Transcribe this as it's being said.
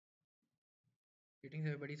Greetings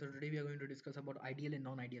everybody. So today we are going to discuss about ideal and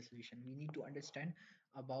non-ideal solution. We need to understand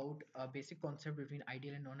about a basic concept between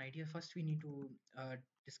ideal and non-ideal. First, we need to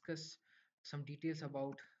discuss some details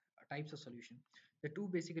about types of solution. The two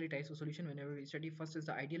basically types of solution whenever we study, first is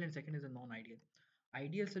the ideal and second is the non-ideal.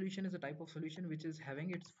 Ideal solution is a type of solution which is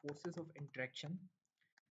having its forces of interaction,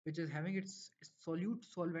 which is having its solute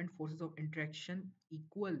solvent forces of interaction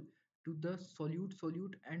equal to the solute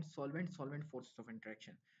solute and solvent solvent forces of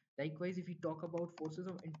interaction. Likewise, if we talk about forces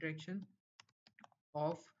of interaction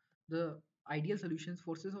of the ideal solutions,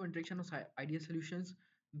 forces of interaction of ideal solutions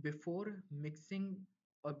before mixing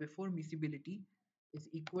or before miscibility is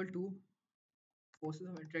equal to forces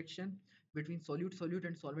of interaction between solute solute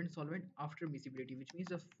and solvent solvent after miscibility, which means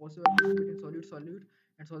the forces of interaction between solute solute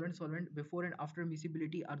and solvent solvent before and after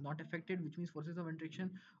miscibility are not affected, which means forces of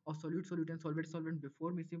interaction of solute solute and solvent solvent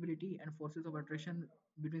before miscibility and forces of attraction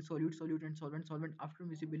between solute solute and solvent solvent after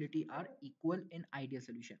miscibility are equal in ideal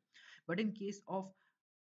solution. But in case of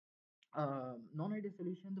non-ideal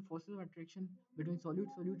solution, the forces of attraction between solute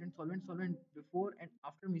solute and solvent solvent before and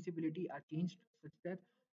after miscibility are changed such that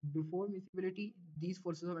before miscibility these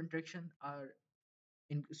forces of attraction are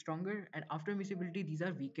stronger, and after miscibility these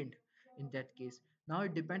are weakened in that case. Now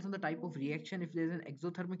it depends on the type of reaction, if there is an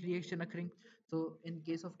exothermic reaction occurring. So in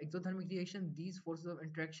case of exothermic reaction, these forces of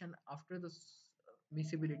interaction after the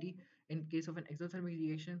miscibility, in case of an exothermic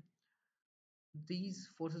reaction, these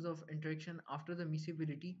forces of interaction after the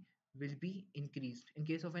miscibility will be increased. In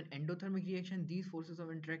case of an endothermic reaction, these forces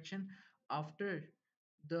of interaction after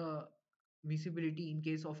the miscibility in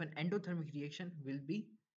case of an endothermic reaction will be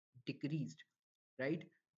decreased. Right,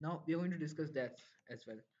 now we are going to discuss that as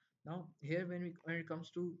well. Now here, when it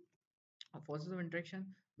comes to forces of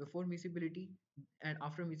interaction before miscibility and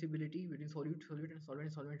after miscibility between solute solute and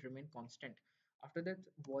solvent remain constant. After that,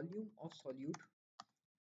 volume of solute,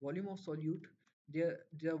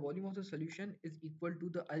 their volume of the solution is equal to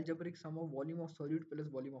the algebraic sum of volume of solute plus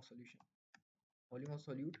volume of solution. Volume of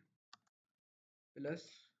solute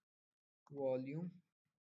plus volume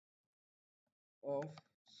of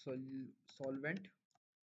solvent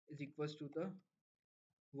is equals to the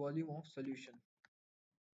volume of solution,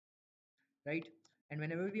 right? And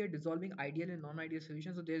whenever we are dissolving ideal and non-ideal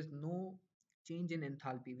solutions, so there is no change in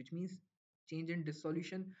enthalpy, which means change in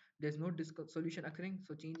dissolution, there's no dissolution occurring,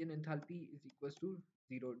 so change in enthalpy is equals to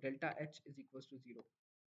 0. Delta H is equals to 0.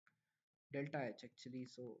 Delta H actually,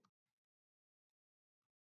 so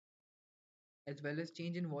as well as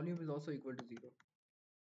change in volume is also equal to 0,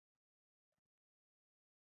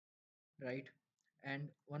 right? And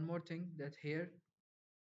one more thing, that here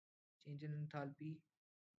change in enthalpy,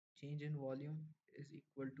 change in volume is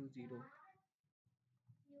equal to 0.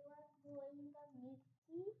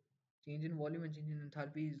 Change in volume and change in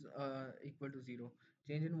enthalpy is equal to 0.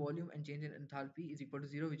 Change in volume and change in enthalpy is equal to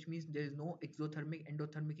 0, which means there is no exothermic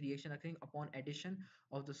endothermic reaction occurring upon addition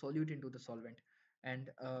of the solute into the solvent. And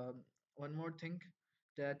one more thing,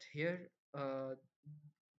 that here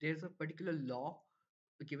there's a particular law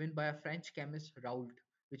given by a French chemist Raoult,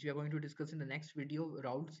 which we are going to discuss in the next video,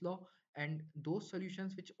 Raoult's law. And those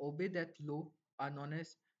solutions which obey that law are known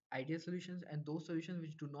as ideal solutions, and those solutions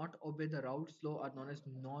which do not obey the Raoult's law are known as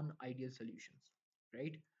non-ideal solutions,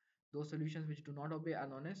 right? Those solutions which do not obey are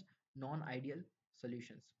known as non-ideal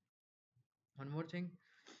solutions. One more thing,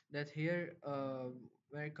 that here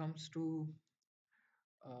when it comes to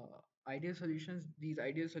ideal solutions, these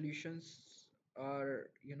ideal solutions are,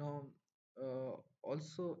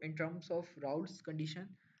 also in terms of Raoult's condition,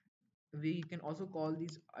 we can also call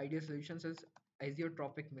these ideal solutions as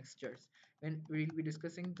isotropic mixtures. When we'll be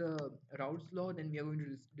discussing the Raoult's law, then we are going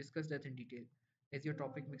to discuss that in detail.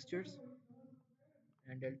 Isotropic mixtures,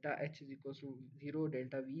 and delta H is equals to 0,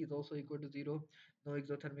 delta V is also equal to 0. No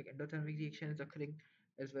exothermic endothermic reaction is occurring,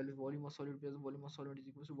 as well as volume of solid plus volume of solvent is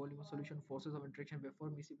equal to volume of solution. Forces of interaction before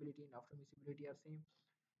miscibility and after miscibility are same,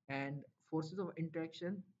 and forces of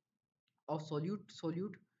interaction of solute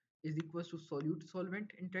solute is equals to solute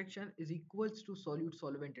solvent interaction is equals to solute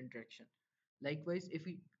solvent interaction. Likewise, if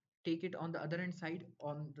we take it on the other hand side,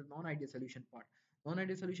 on the non-ideal solution part,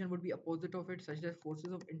 non-ideal solution would be opposite of it, such that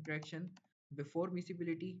forces of interaction before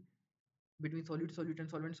miscibility between solute solute and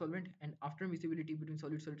solvent solvent, and after miscibility between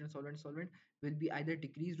solute solute and solvent solvent will be either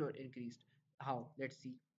decreased or increased. How? Let's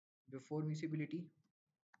see. before miscibility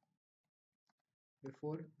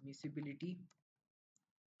Before miscibility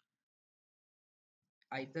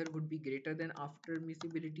either would be greater than after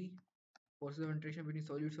miscibility. Forces of interaction between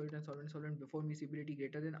solute solute and solvent solvent before miscibility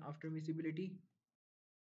greater than after miscibility,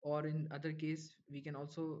 or in other case we can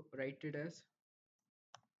also write it as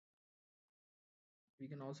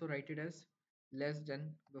less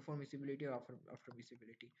than before miscibility or after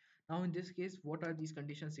miscibility. Now, in this case, what are these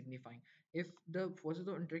conditions signifying? If the forces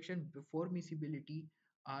of interaction before miscibility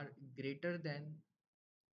are greater than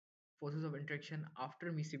forces of interaction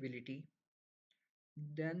after miscibility,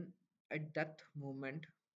 then at that moment,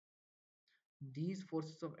 these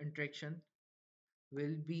forces of interaction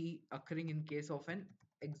will be occurring in case of an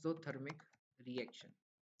exothermic reaction,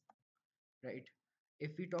 right?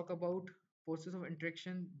 If we talk about forces of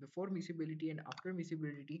interaction before miscibility and after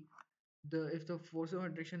miscibility, the if the forces of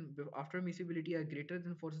interaction after miscibility are greater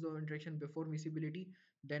than forces of interaction before miscibility,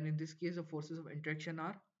 then in this case the forces of interaction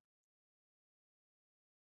are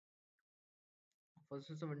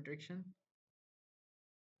forces of interaction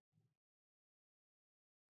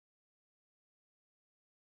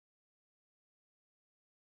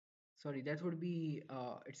sorry, that would be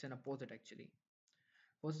it's an opposite actually.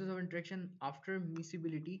 Forces of interaction after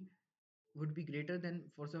miscibility would be greater than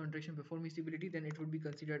force of interaction before miscibility, then it would be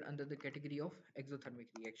considered under the category of exothermic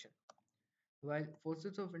reaction. While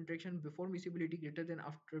forces of interaction before miscibility greater than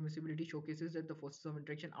after miscibility showcases that the forces of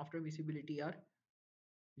interaction after miscibility are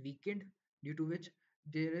weakened, due to which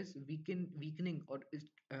there is weakening or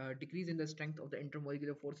decrease in the strength of the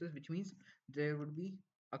intermolecular forces, which means there would be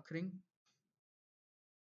occurring,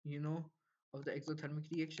 you know, of the exothermic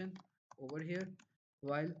reaction over here.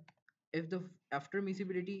 While if the after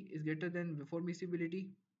miscibility is greater than before miscibility,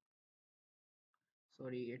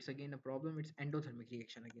 sorry, it's again a problem, it's endothermic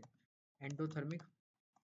reaction again, endothermic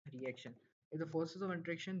reaction. If the forces of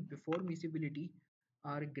interaction before miscibility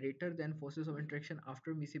are greater than forces of interaction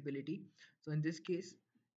after miscibility, so in this case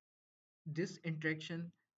this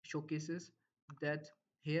interaction showcases that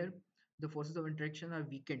here the forces of interaction are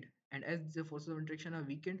weakened, and as the forces of interaction are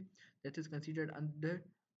weakened, that is considered under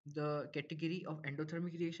the category of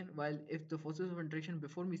endothermic reaction. While if the forces of interaction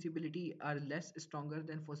before miscibility are less stronger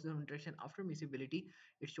than forces of interaction after miscibility,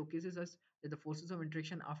 it showcases us that the forces of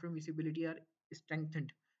interaction after miscibility are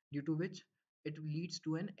strengthened, due to which it leads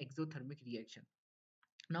to an exothermic reaction.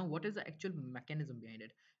 Now, what is the actual mechanism behind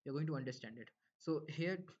it? You're going to understand it. So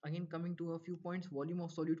here again, coming to a few points: volume of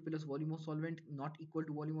solute plus volume of solvent not equal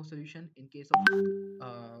to volume of solution in case of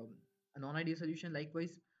a non-ideal solution.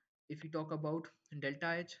 Likewise, if we talk about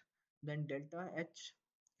delta H, then delta H,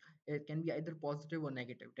 it can be either positive or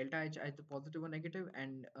negative. Delta H either positive or negative,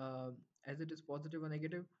 and as it is positive or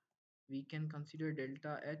negative, we can consider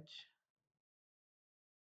delta H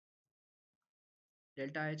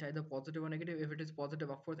either positive or negative. If it is positive,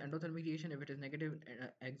 of course, endothermic reaction. If it is negative,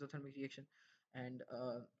 exothermic reaction. And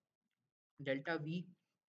delta V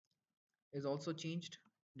is also changed.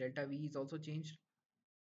 Delta V is also changed.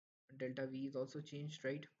 Delta V is also changed,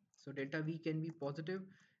 right? So delta V can be positive.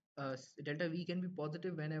 Delta V can be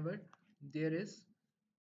positive whenever there is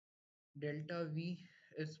delta V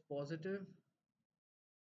is positive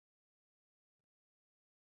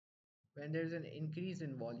when there is an increase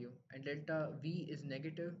in volume, and delta V is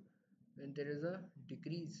negative when there is a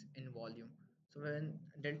decrease in volume. So when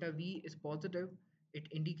delta V is positive, it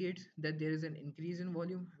indicates that there is an increase in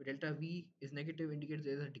volume. Delta V is negative indicates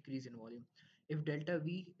there is a decrease in volume. If delta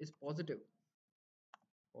V is positive,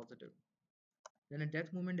 then at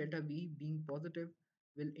that moment delta V being positive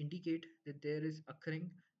will indicate that there's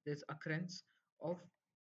occurrence of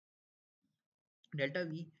delta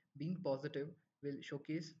V being positive will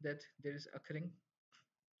showcase that there is occurring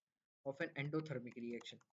of an endothermic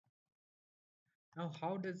reaction. Now,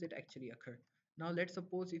 how does it actually occur? Now, let's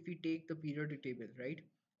suppose if we take the periodic table, right?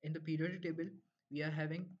 In the periodic table, we are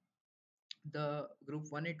having the group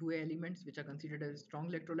 1A, 2A elements, which are considered as strong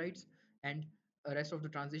electrolytes, and a rest of the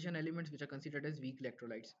transition elements, which are considered as weak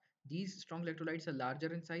electrolytes. These strong electrolytes are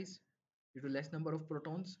larger in size due to less number of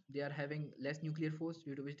protons. They are having less nuclear force,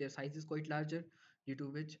 due to which their size is quite larger, due to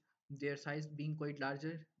which their size being quite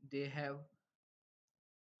larger, they have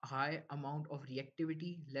high amount of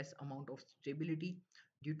reactivity, less amount of stability,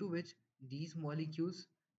 due to which these molecules,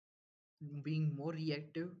 being more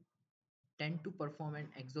reactive, tend to perform an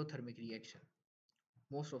exothermic reaction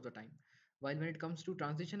most of the time. While when it comes to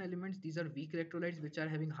transition elements, these are weak electrolytes which are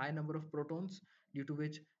having high number of protons, due to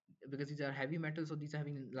which, because these are heavy metals, so these are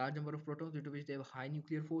having large number of protons, due to which they have high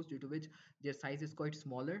nuclear force, due to which their size is quite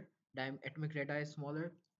smaller, atomic radii is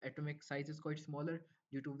smaller, atomic size is quite smaller,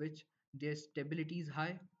 due to which their stability is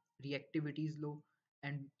high, reactivity is low,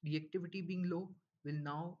 and reactivity being low will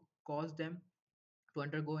now cause them to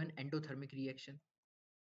undergo an endothermic reaction,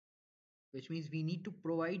 which means we need to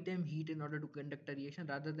provide them heat in order to conduct a reaction,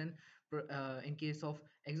 rather than in case of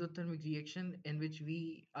exothermic reaction in which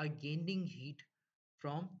we are gaining heat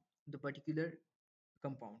from the particular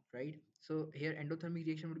compound, right? So here endothermic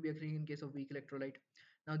reaction would be occurring in case of weak electrolyte.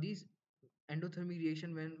 Now these endothermic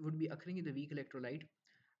reaction when would be occurring in the weak electrolyte.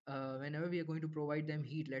 Whenever we are going to provide them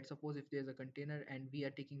heat, let's suppose if there's a container and we are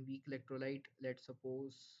taking weak electrolyte, let's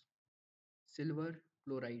suppose silver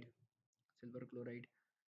chloride, silver chloride,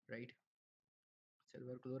 right?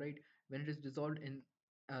 Silver chloride, when it is dissolved in,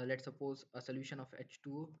 let's suppose a solution of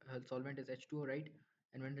H2O, solvent is H2O, right?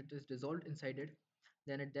 And when it is dissolved inside it,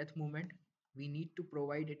 then at that moment we need to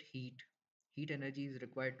provide it heat. Heat energy is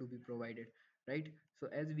required to be provided, right? So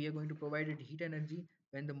as we are going to provide it heat energy,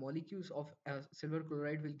 when the molecules of silver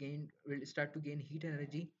chloride will start to gain heat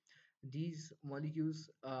energy, these molecules,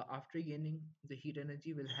 after gaining the heat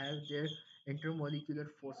energy, will have their intermolecular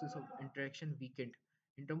forces of interaction weakened.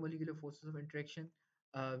 Intermolecular forces of interaction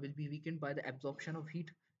will be weakened by the absorption of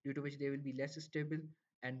heat, due to which they will be less stable,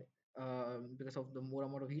 and because of the more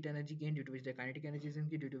amount of heat energy gained, due to which their kinetic energy is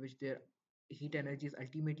increased, due to which their heat energy is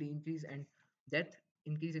ultimately increased, and that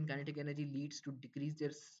increase in kinetic energy leads to decrease their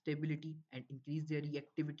stability and increase their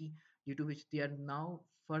reactivity, due to which they are now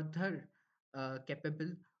further capable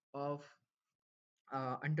of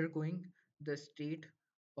undergoing the state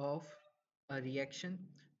of a reaction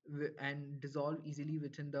and dissolve easily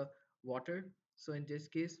within the water. So in this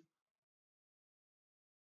case,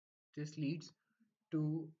 this leads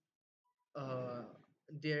to uh,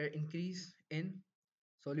 their increase in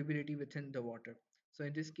solubility within the water. So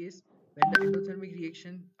in this case, when the endothermic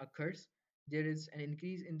reaction occurs, there is an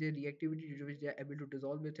increase in their reactivity, due to which they are able to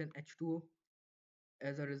dissolve within H2O,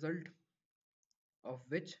 as a result of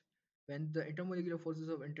which, when the intermolecular forces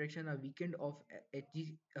of interaction are weakened of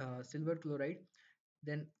Hg, silver chloride,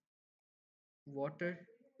 then water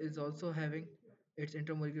is also having its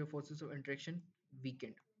intermolecular forces of interaction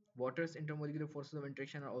weakened. Water's intermolecular forces of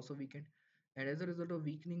interaction are also weakened, and as a result of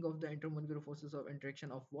weakening of the intermolecular forces of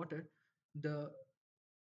interaction of water, the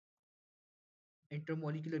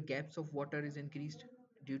intermolecular gaps of water is increased,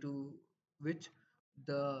 due to which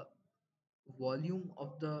the volume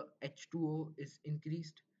of the H2O is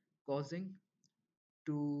increased, causing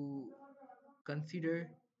to consider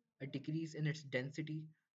a decrease in its density,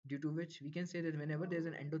 due to which we can say that whenever there is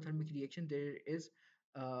an endothermic reaction, there is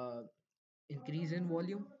uh, increase in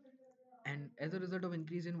volume, and as a result of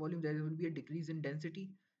increase in volume, there will be a decrease in density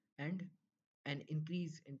and an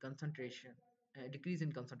increase in concentration, decrease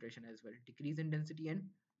in concentration as well, decrease in density and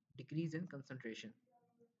decrease in concentration,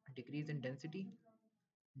 decrease in density,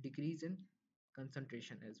 decrease in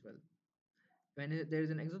concentration as well. When there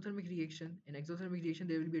is an exothermic reaction, in exothermic reaction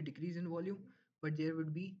there will be a decrease in volume, but there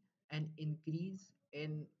would be an increase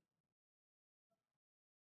in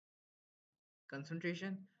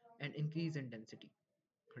concentration and increase in density,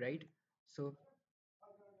 right? So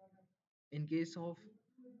in case of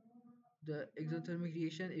the exothermic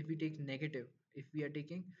reaction, if we take negative, if we are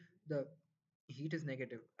taking the heat is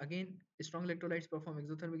negative, again strong electrolytes perform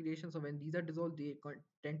exothermic reaction. So when these are dissolved, they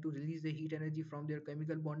tend to release the heat energy from their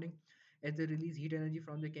chemical bonding. As they release heat energy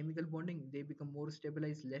from their chemical bonding, they become more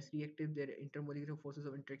stabilized, less reactive, their intermolecular forces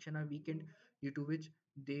of interaction are weakened, due to which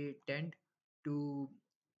they tend to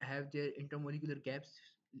have their intermolecular gaps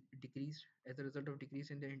decreased. As a result of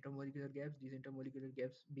decrease in their intermolecular gaps, these intermolecular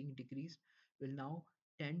gaps being decreased will now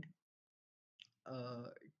tend uh,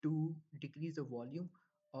 to decrease the volume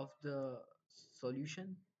of the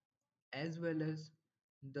solution, as well as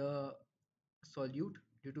the solute,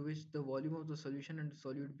 due to which the volume of the solution and the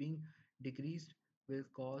solute being decreased will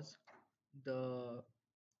cause the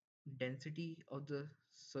density of the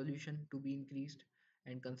solution to be increased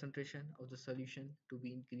and concentration of the solution to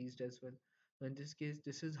be increased as well. So in this case,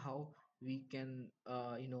 this is how we can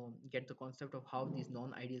get the concept of how these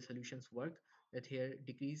non-ideal solutions work, that here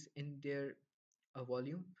decrease in their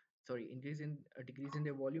volume, sorry, decrease in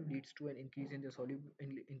their volume leads to an increase in their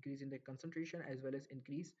increase in their concentration, as well as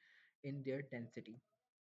increase in their density.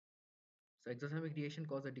 So exothermic reaction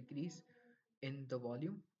cause a decrease in the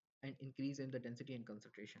volume and increase in the density and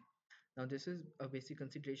concentration. Now this is a basic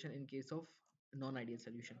consideration in case of non-ideal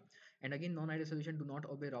solution. And again, non-ideal solution do not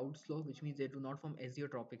obey Raoult's law, which means they do not form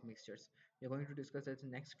azeotropic mixtures. We are going to discuss that in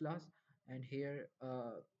next class. And here,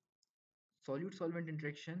 solute solvent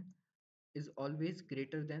interaction is always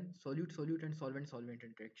greater than solute solute and solvent solvent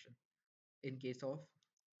interaction in case of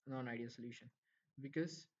non-ideal solution,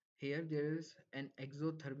 because here there is an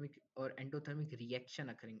exothermic or endothermic reaction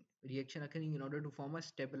occurring in order to form a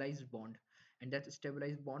stabilized bond, and that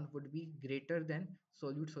stabilized bond would be greater than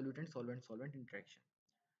solute solute and solvent solvent interaction.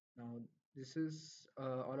 Now this is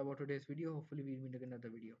all about today's video. Hopefully we'll meet again in another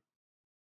video.